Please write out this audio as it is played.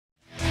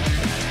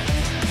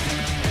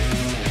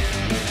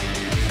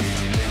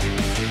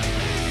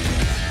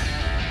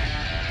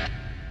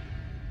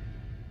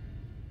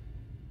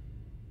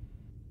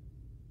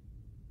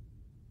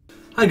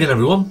Hi again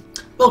everyone,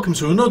 welcome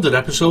to another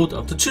episode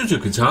of the Tutu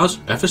Guitars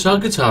FSR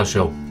Guitar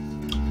Show.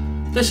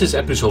 This is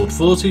episode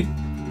 40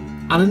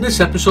 and in this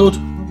episode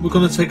we're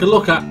going to take a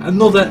look at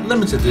another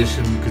limited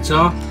edition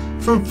guitar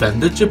from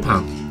Fender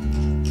Japan.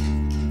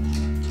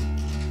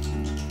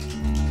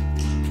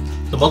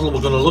 The model we're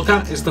going to look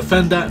at is the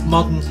Fender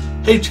Modern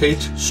MiJ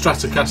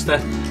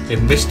Stratocaster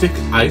in Mystic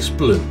Ice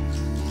Blue.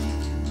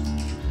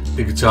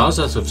 The guitars,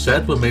 as I've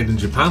said, were made in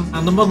Japan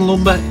and the model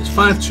number is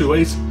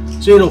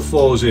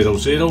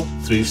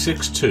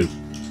 528-0400-362.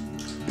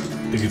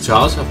 The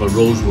guitars have a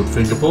rosewood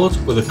fingerboard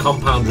with a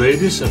compound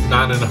radius of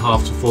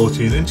 9.5 to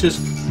 14 inches,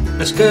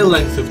 a scale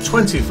length of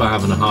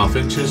 25.5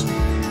 inches,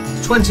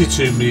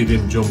 22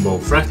 medium jumbo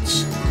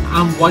frets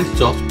and white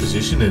dot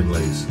position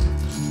inlays.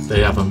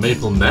 They have a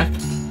maple neck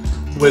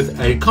with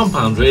a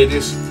compound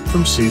radius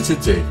from C to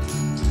D.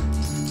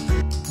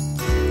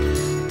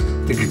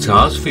 The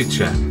guitars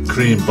feature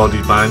cream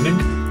body binding,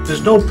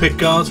 there's no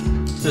pickguard,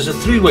 there's a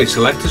 3-way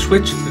selector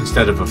switch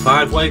instead of a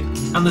 5-way,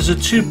 and there's a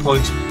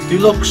 2-point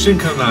deluxe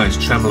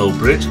synchronized tremolo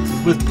bridge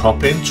with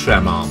pop-in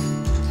trem arm.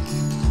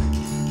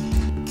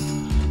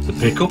 The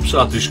pickups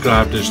are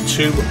described as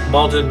 2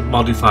 modern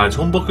modified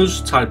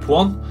humbuckers type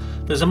 1,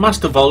 there's a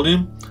master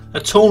volume,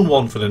 a tone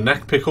 1 for the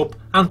neck pickup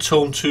and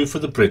tone 2 for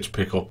the bridge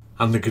pickup,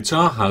 and the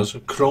guitar has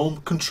chrome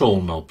control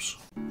knobs.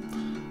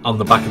 On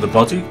the back of the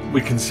body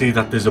we can see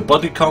that there's a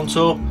body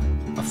contour,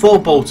 a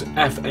 4-bolt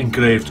F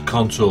engraved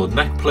contour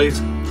neck plate,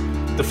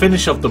 the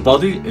finish of the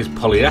body is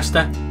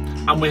polyester,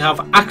 and we have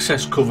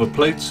access cover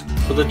plates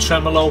for the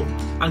tremolo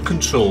and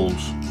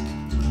controls.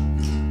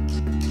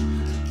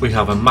 We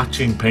have a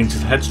matching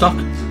painted headstock,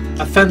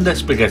 a Fender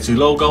spaghetti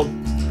logo,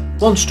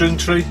 1 string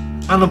tree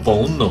and a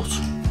bone nut.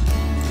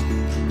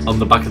 On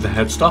the back of the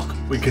headstock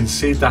we can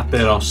see that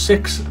there are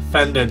 6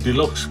 Fender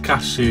Deluxe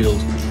cast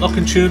sealed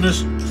locking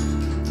tuners,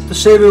 the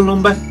serial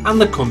number and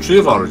the country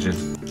of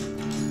origin.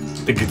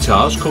 The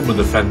guitars come with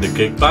a Fender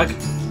gig bag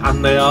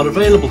and they are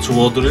available to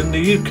order in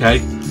the UK,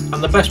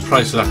 and the best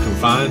price that I can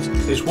find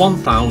is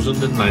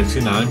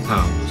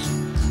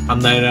 £1,099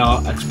 and they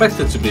are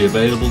expected to be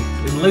available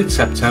in late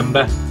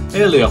September,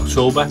 early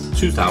October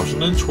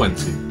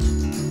 2020.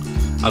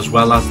 As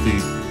well as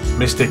the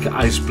Mystic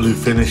Ice Blue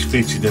finish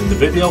featured in the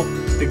video,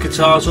 the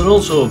guitars are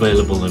also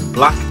available in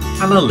black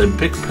and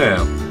Olympic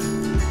Pearl.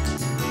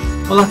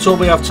 Well, that's all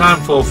we have time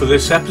for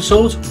this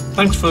episode.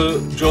 Thanks for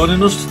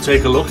joining us to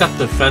take a look at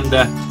the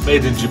Fender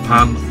Made in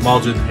Japan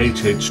Modern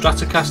MiJ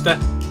Stratocaster.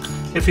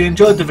 If you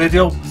enjoyed the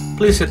video,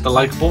 please hit the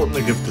like button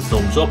and give the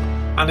thumbs up,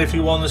 and if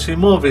you want to see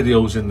more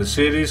videos in the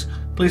series,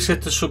 please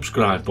hit the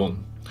subscribe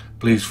button.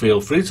 Please feel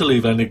free to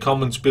leave any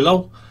comments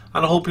below,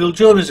 and I hope you'll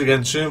join us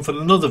again soon for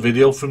another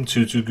video from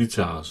Tutu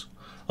Guitars.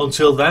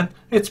 Until then,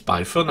 it's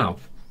bye for now.